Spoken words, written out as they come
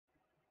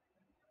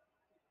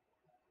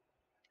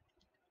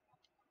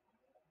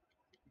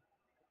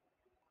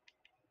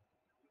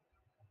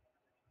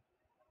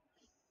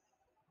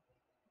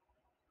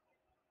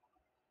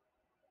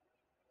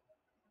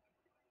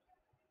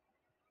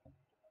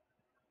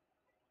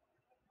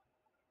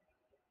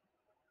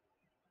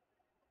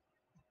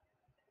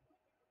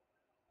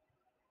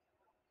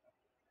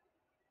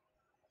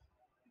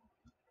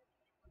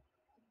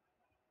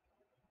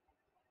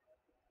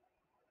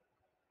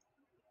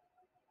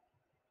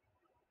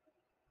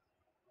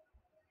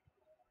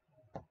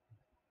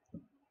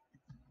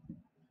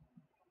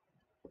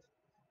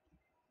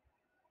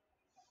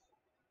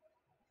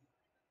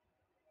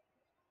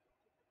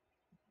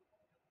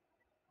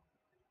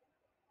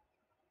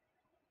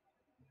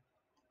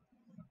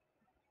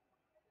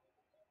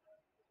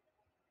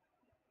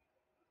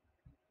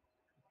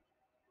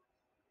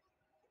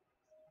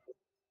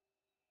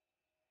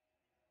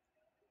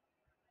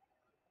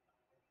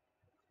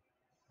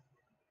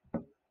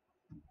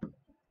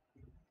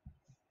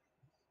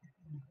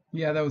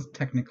Yeah, that was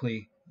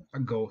technically a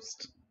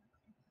ghost.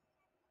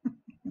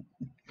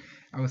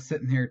 I was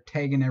sitting here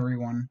tagging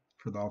everyone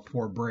for the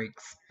 4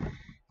 breaks.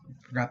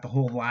 Forgot the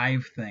whole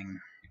live thing.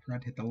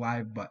 Forgot to hit the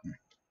live button.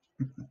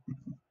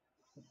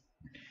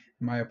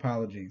 My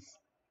apologies.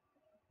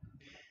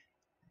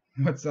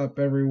 What's up,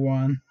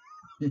 everyone?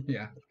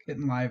 Yeah,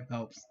 hitting live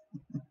helps.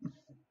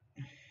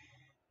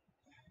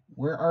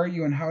 Where are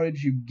you and how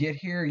did you get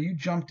here? You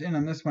jumped in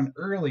on this one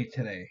early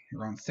today.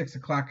 Around 6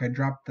 o'clock, I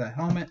dropped the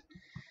helmet,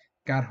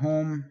 got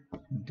home,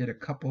 did a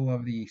couple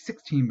of the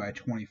 16 by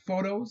 20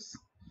 photos.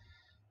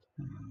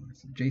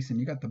 So Jason,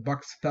 you got the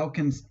Bucks,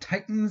 Falcons,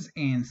 Titans,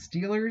 and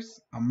Steelers.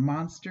 A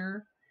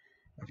monster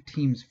of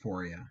teams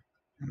for you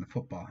and the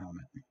football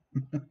helmet.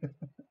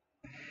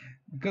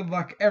 Good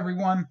luck,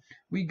 everyone.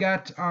 We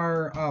got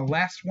our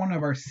last one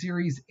of our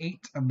Series 8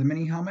 of the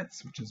mini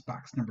helmets, which is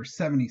box number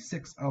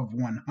 76 of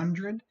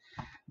 100.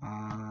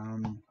 I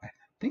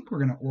think we're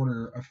going to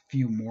order a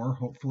few more,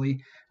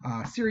 hopefully.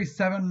 Series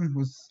 7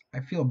 was, I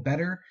feel,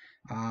 better,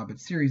 but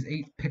Series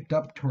 8 picked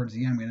up towards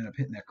the end. We ended up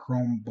hitting that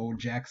Chrome Bo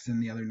Jackson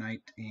the other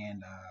night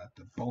and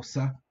the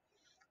Bosa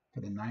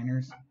for the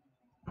Niners.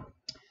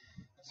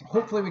 So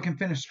hopefully we can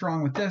finish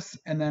strong with this.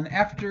 And then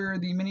after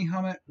the mini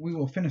helmet, we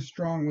will finish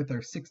strong with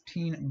our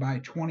 16 by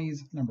 20s,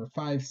 number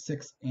 5,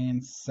 6,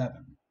 and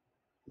 7.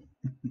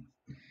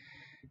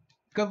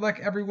 Good luck,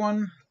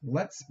 everyone.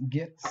 Let's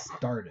get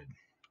started.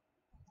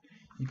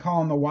 You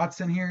calling the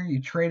Watson here?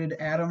 You traded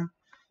Adam.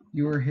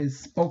 You were his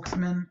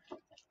spokesman.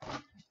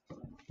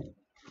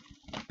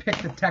 Pick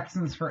the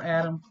Texans for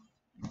Adam.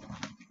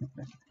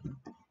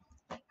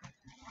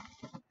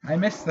 I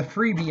missed the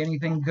freebie.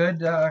 Anything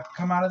good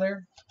come out of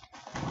there?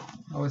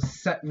 I was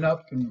setting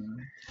up and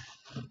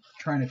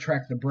trying to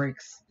track the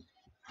breaks.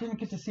 Didn't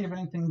get to see if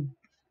anything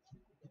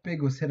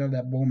big was hit out of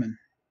that Bowman.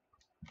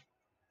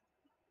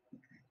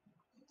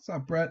 What's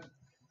up, Brett?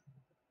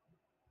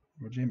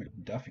 Jay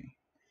McDuffie.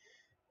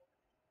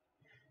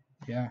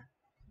 Yeah,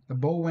 the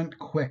bowl went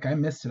quick. I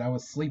missed it. I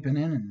was sleeping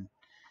in and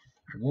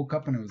I woke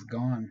up and it was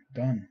gone.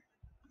 Done.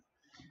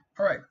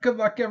 All right, good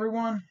luck,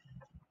 everyone.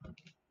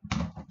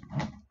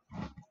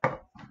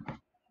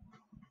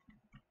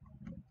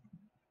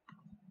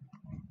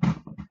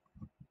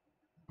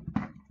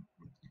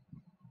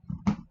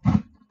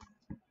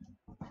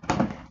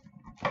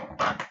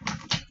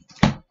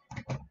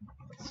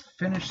 Let's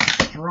finish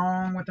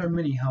strong with our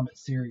mini helmet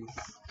series.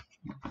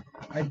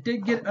 I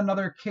did get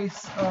another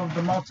case of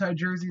the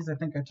multi-jerseys. I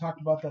think I talked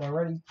about that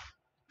already.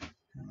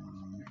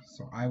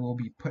 So I will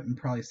be putting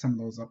probably some of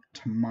those up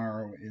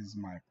tomorrow is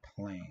my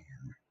plan.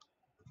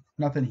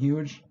 Nothing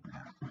huge.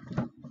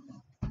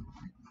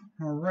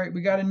 All right,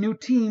 we got a new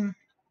team.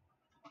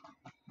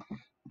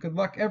 Good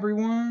luck,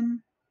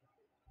 everyone.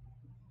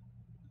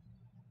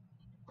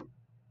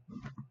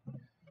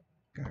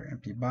 Got our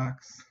empty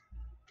box.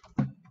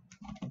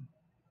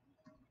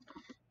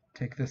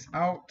 Take this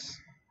out.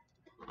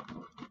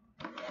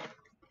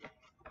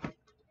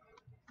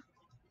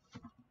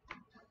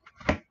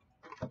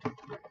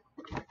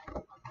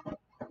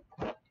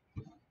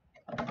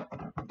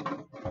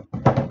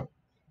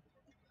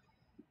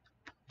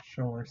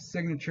 Show our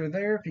signature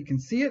there if you can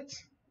see it.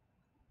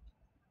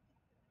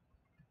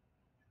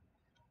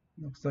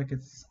 Looks like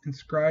it's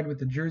inscribed with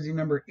the jersey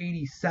number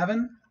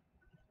 87.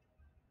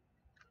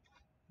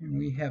 And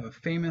we have a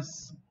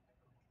famous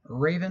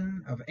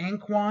Raven of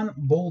Anquan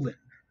Boldin.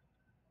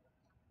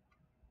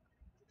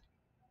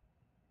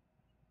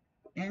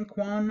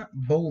 Anquan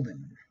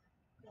Boldin.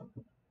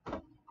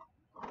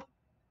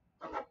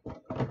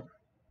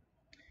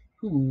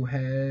 Who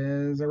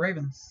has a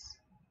Ravens?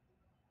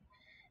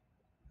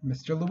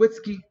 Mr.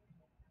 Lewitsky.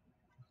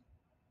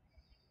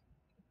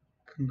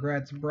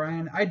 Congrats,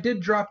 Brian. I did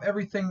drop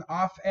everything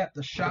off at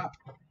the shop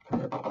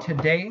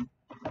today.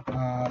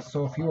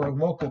 So if you are a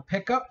local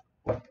pickup,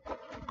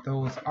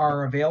 those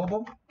are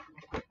available.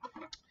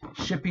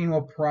 Shipping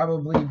will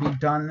probably be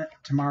done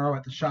tomorrow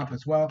at the shop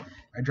as well.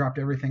 I dropped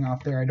everything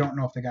off there. I don't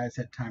know if the guys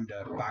had time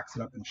to box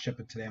it up and ship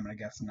it today. I'm going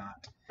to guess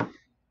not.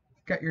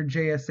 Got your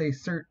JSA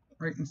cert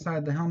right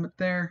inside the helmet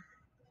there.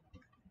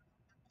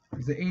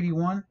 Is it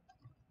 81?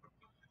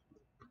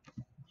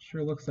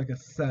 Sure looks like a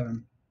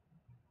 7.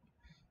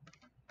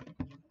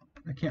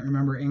 I can't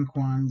remember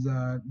Anquan's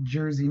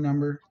jersey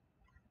number.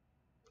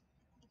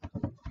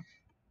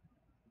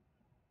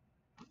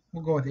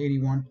 We'll go with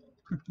 81.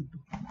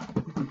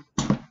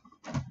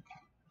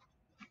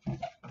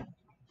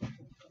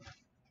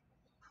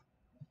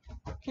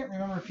 Can't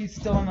remember if he's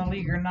still in the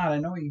league or not. I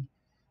know he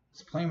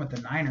was playing with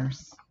the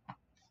Niners.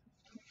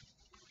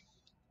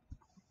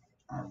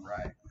 All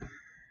right.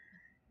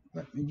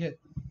 Let me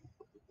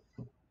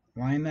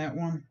line that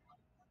one.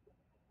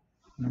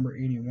 Number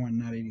 81,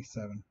 not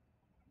 87.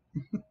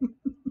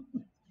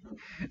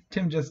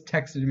 Tim just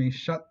texted me,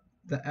 shut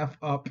the F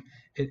up.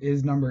 It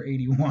is number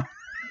 81.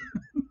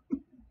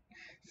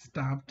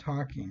 Stop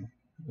talking.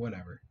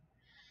 Whatever.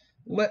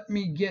 Let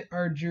me get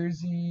our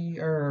jersey,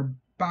 or our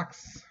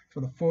box for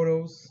the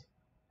photos.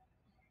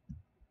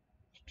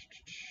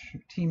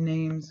 Team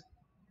names.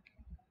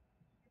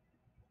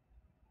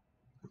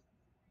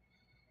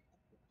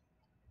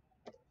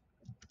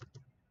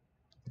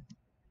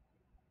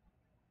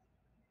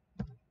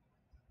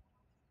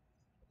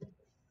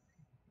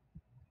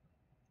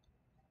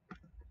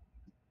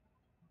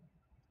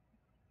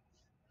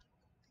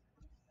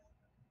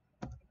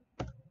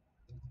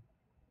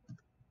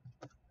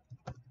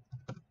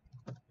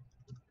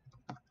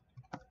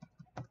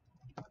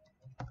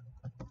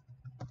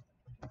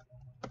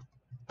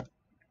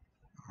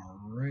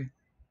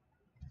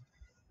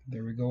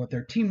 go with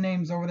their team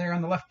names over there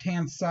on the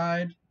left-hand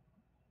side.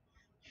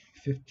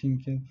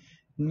 15 kids.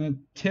 No,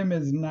 Tim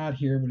is not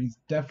here, but he's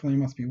definitely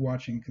must be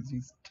watching because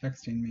he's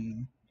texting me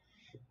and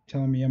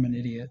telling me I'm an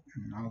idiot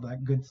and all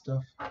that good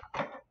stuff.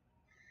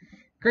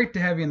 Great to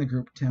have you in the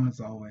group, Tim, as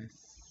always.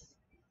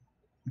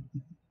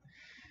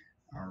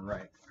 All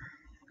right.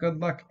 Good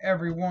luck,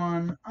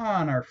 everyone,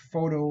 on our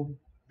photo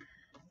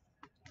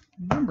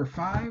number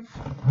 5.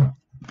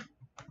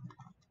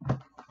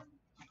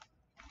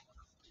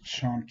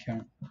 Sean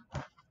Kemp.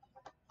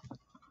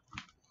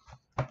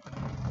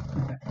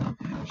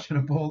 Should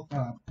have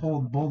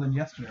pulled Bolden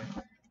yesterday.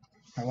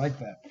 I like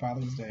that.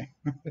 Father's Day.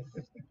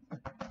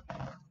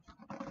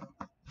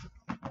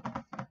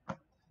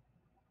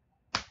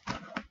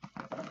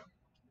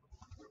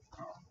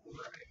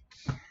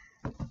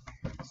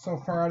 So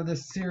far out of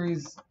this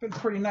series, been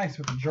pretty nice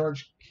with the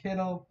George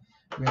Kittle.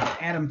 We had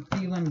Adam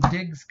Thielen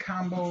Diggs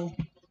combo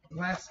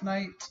last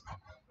night.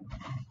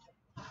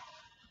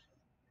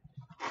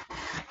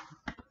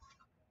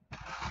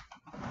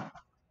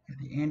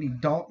 The Andy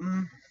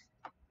Dalton.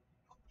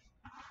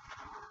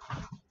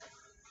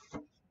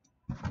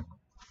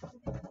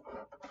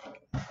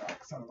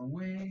 That's out of the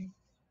way.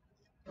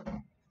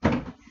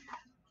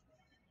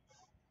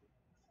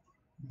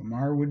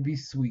 Lamar would be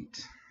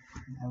sweet.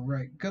 All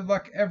right. Good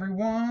luck,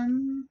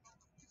 everyone.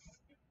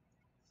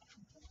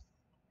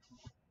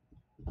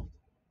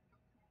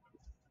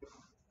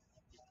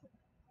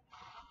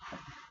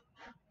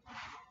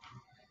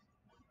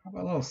 How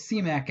about a little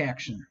C-Mac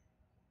action?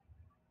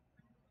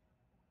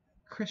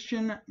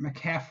 Christian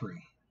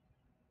McCaffrey.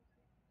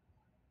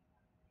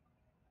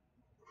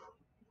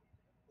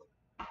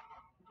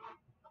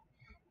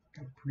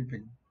 Got a pretty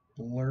big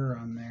blur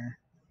on there.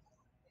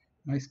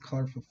 Nice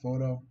colorful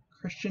photo.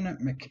 Christian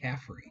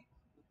McCaffrey.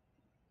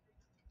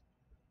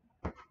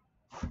 I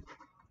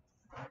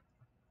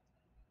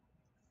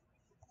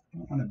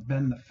don't want to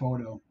bend the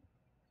photo.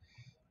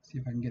 See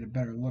if I can get a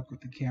better look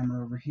with the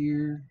camera over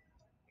here.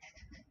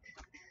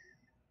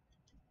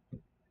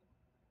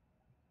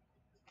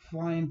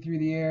 Flying through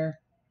the air.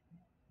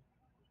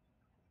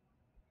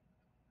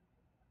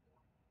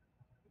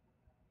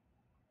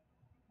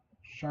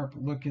 Sharp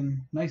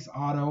looking. Nice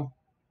auto.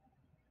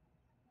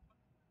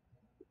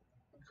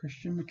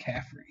 Christian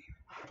McCaffrey.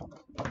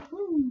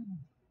 Woo.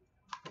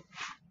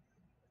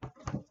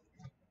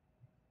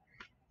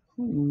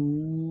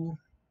 Who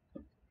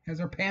has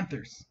our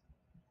Panthers?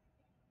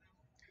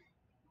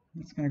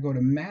 It's going to go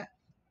to Matt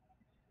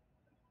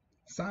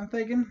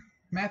Sonthagen.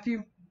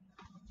 Matthew.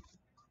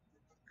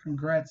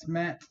 Congrats,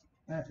 Matt.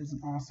 That is an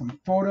awesome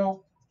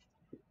photo.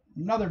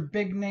 Another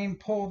big name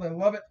pull. I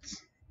love it.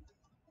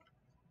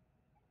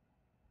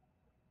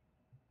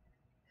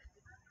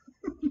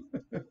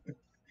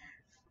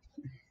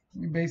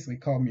 You basically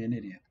called me an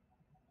idiot.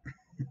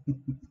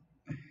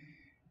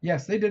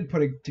 Yes, they did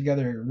put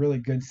together a really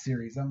good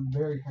series. I'm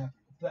very happy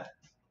with that.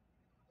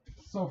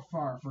 So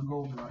far for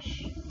Gold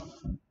Rush.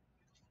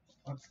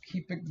 Let's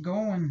keep it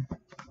going.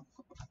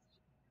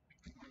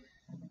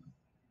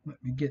 Let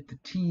me get the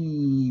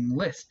team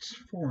list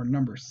for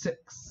number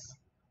 6.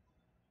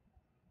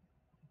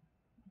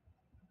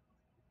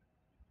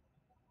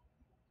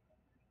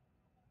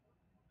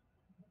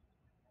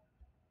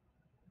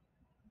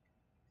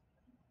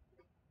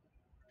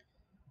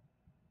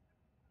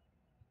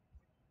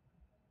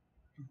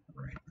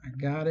 All right, I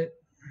got it.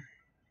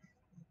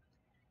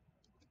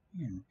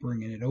 And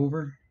bringing it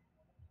over.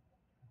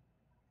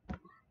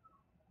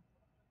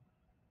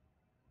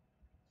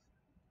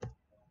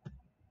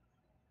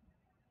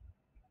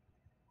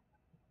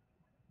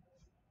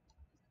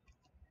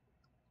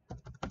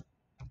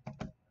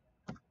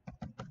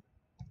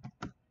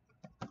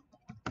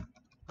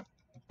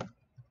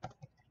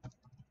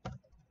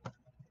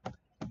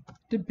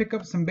 Did pick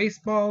up some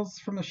baseballs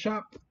from the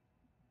shop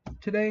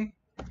today.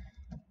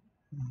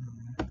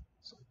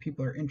 So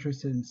people are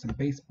interested in some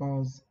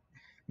baseballs.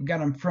 We got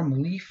them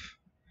from Leaf.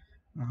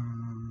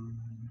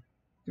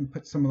 Can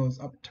put some of those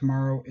up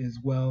tomorrow as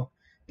well.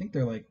 I think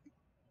they're like,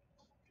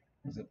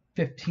 was it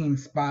 15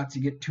 spots?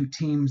 You get 2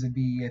 teams. It'd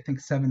be, I think,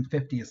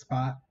 $7.50 a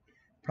spot.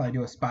 Probably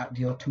do a spot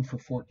deal, 2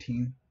 for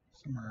 $14,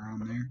 somewhere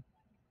around there.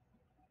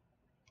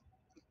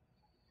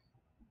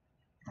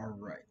 All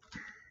right.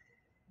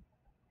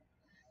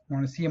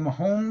 Want to see a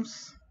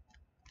Mahomes?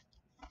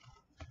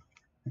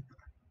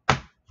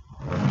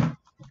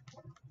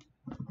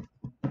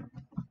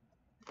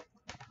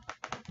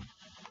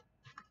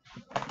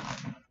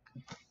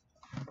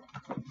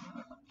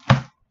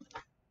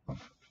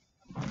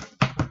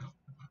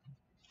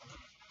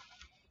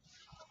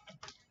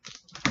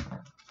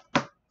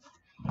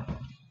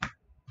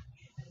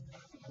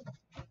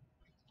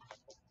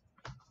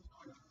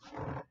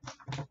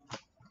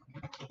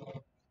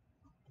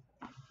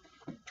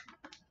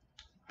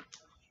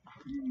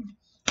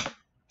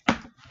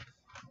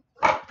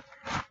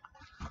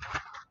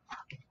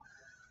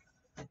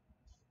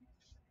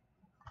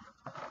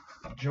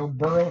 Joe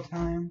Burrow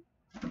time.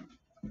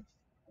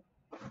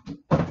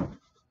 All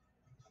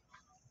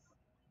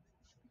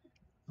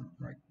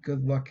right,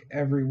 good luck,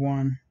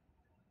 everyone.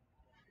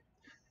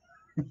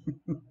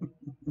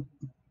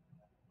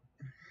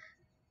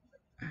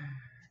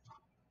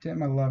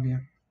 Tim, I love you.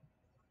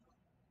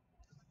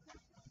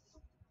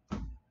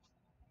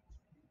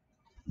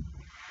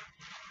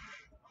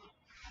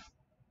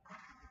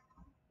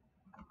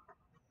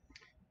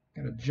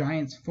 Got a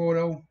Giants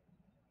photo.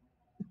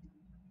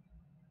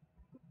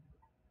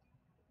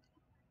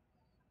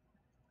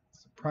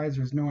 Surprised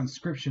there's no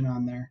inscription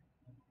on there.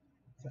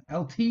 Is that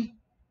LT?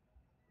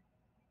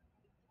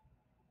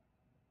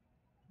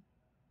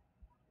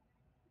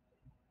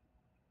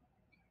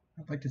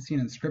 I'd like to see an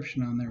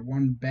inscription on there.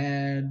 One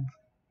bad.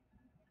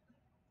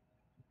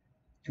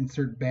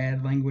 Insert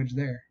bad language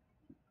there.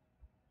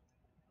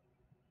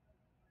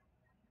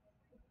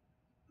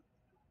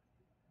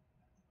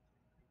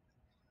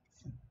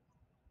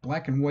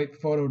 Black and white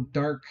photo,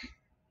 dark.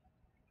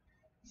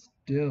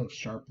 Still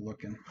sharp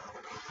looking.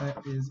 That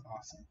is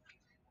awesome.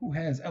 Who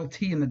has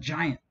LT in the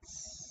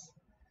Giants?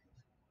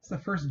 It's the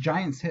first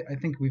Giants hit I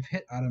think we've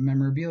hit out of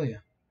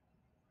memorabilia.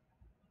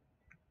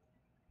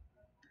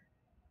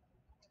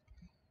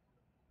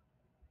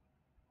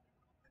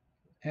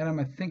 Adam,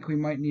 I think we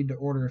might need to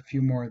order a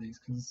few more of these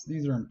because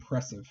these are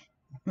impressive.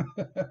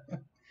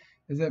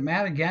 Is it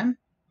Matt again?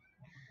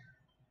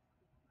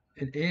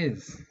 It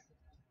is.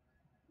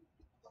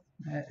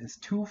 That is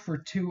 2 for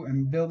 2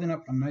 and building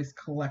up a nice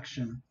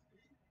collection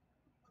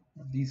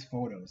of these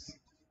photos.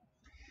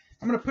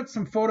 I'm going to put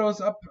some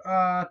photos up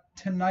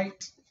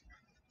tonight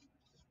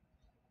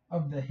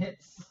of the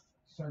hits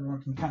so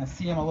everyone can kind of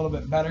see them a little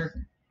bit better.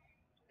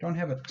 Don't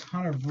have a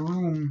ton of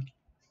room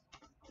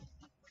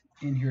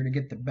in here to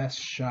get the best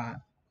shot.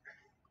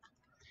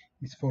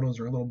 These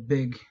photos are a little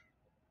big,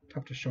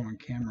 tough to show on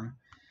camera.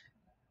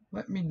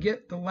 Let me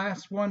get the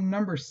last one,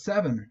 number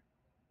 7.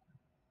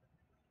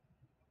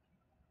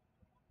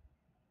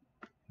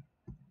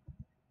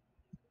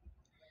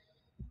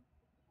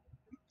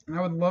 And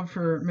I would love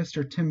for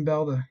Mr. Tim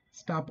Bell to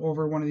stop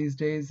over one of these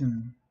days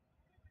and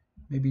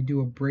maybe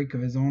do a break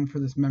of his own for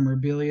this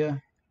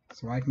memorabilia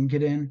so I can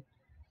get in.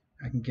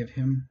 I can give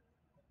him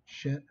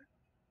shit.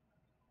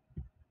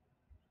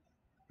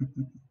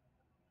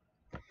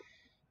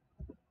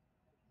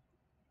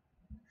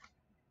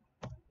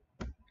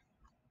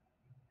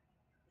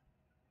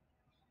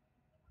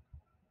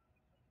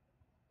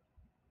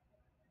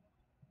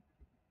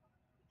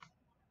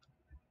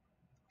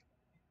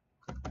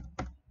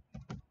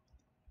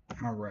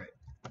 All right.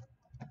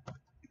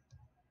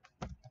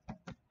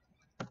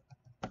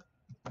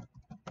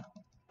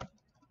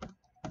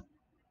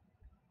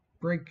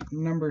 Break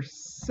number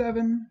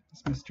 7.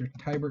 It's Mr.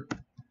 Tybert.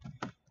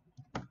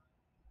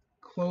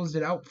 Closed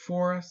it out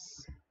for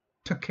us.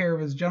 Took care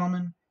of his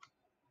gentleman.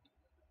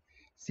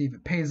 See if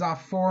it pays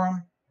off for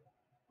him.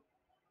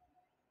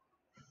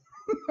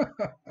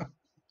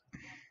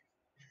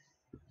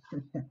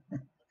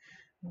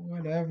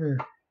 Whatever.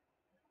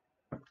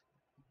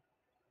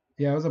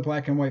 Yeah, it was a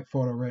black and white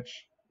photo,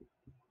 Rich.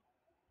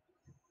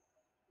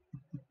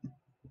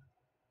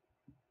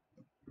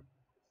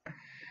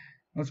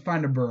 Let's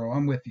find a burrow.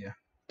 I'm with you.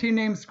 Team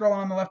name scrolling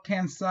on the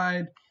left-hand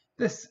side.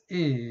 This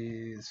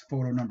is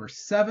photo number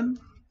 7.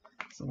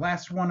 It's the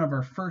last one of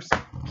our first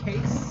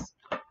case.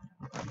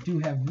 We do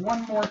have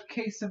one more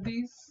case of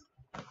these.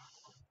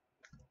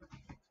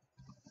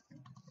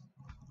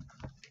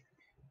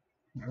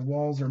 My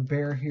walls are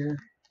bare here.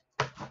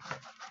 I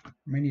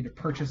may need to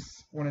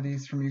purchase one of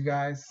these from you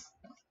guys.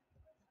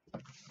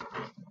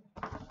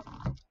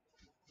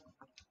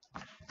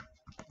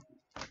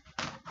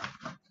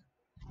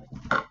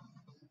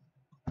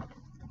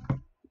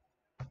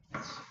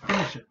 Let's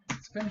finish it.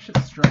 Let's finish it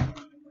strong.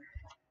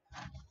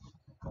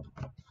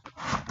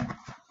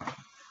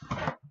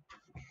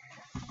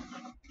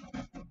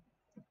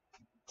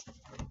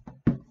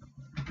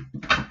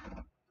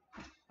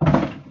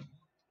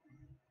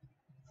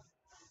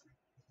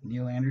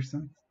 Neil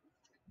Anderson.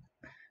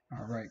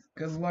 All right.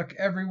 Good luck,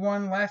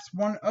 everyone. Last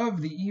one of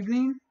the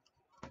evening.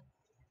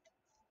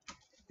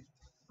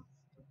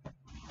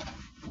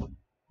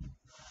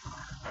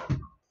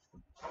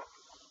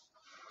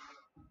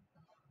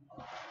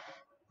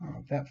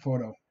 Oh, that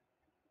photo.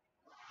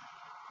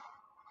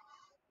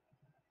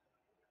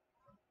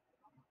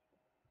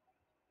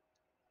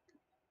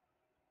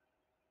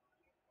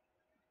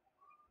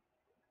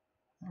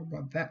 How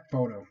about that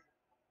photo?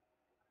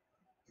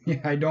 Yeah,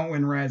 I don't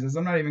win Razzies.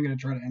 I'm not even going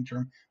to try to enter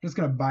them. I'm just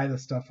going to buy the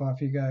stuff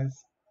off you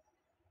guys.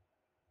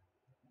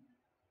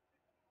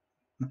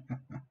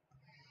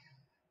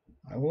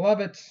 I love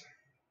it.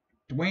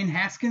 Dwayne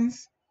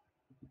Haskins.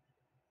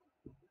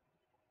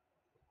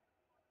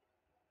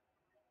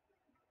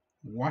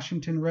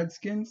 Washington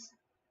Redskins.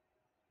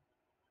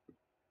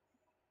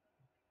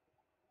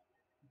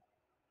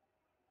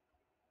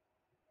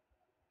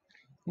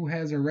 Who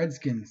has a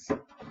Redskins?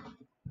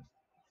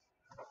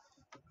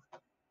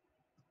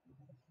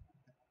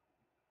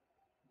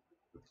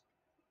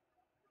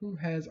 Who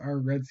has our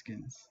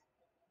Redskins?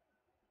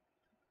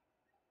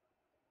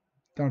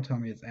 Don't tell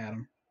me it's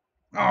Adam.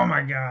 Oh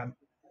my God.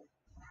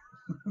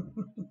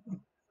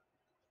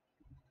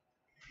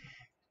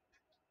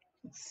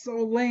 It's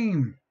so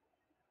lame.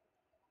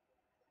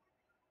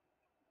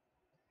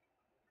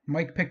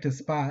 Mike picked a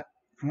spot.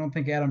 I don't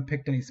think Adam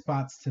picked any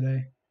spots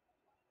today.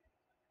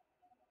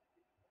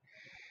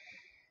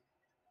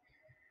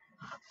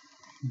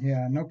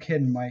 Yeah, no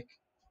kidding, Mike.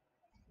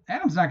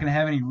 Adam's not going to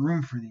have any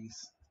room for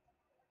these.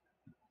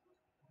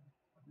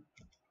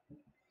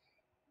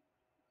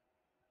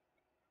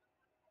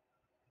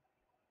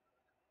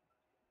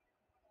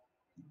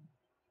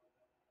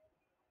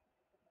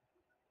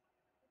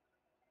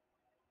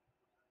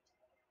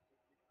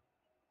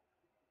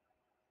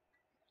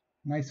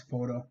 Nice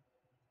photo.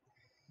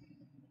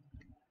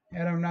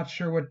 Adam, I'm not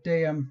sure what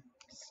day I'm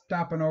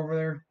stopping over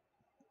there,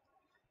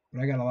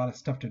 but I got a lot of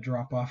stuff to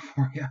drop off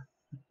for you.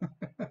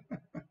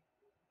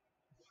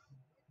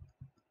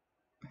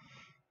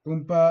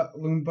 Oompa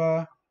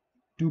Loompa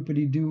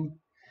doopity doo.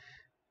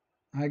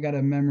 I got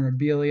a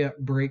memorabilia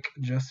break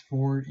just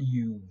for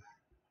you.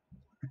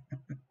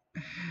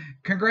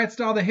 Congrats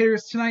to all the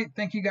hitters tonight.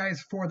 Thank you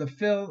guys for the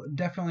fill.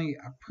 Definitely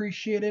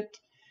appreciate it.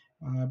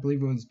 I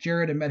believe it was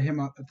Jared. I met him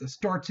up at the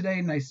store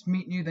today. Nice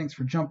meeting you. Thanks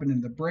for jumping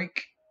in the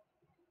break.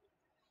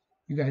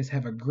 You guys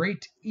have a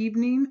great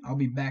evening. I'll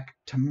be back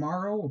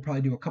tomorrow. We'll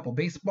probably do a couple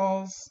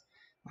baseballs,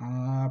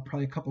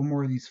 probably a couple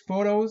more of these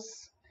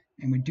photos,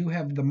 and we do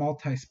have the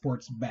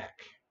multi-sports back.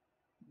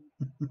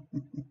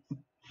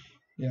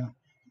 Yeah.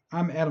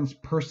 I'm Adam's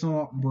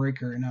personal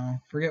breaker now.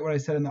 Forget what I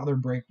said in the other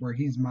break where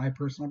he's my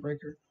personal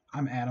breaker.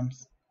 I'm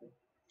Adam's.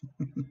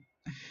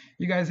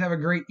 You guys have a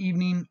great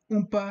evening.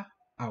 Oompa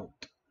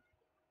out.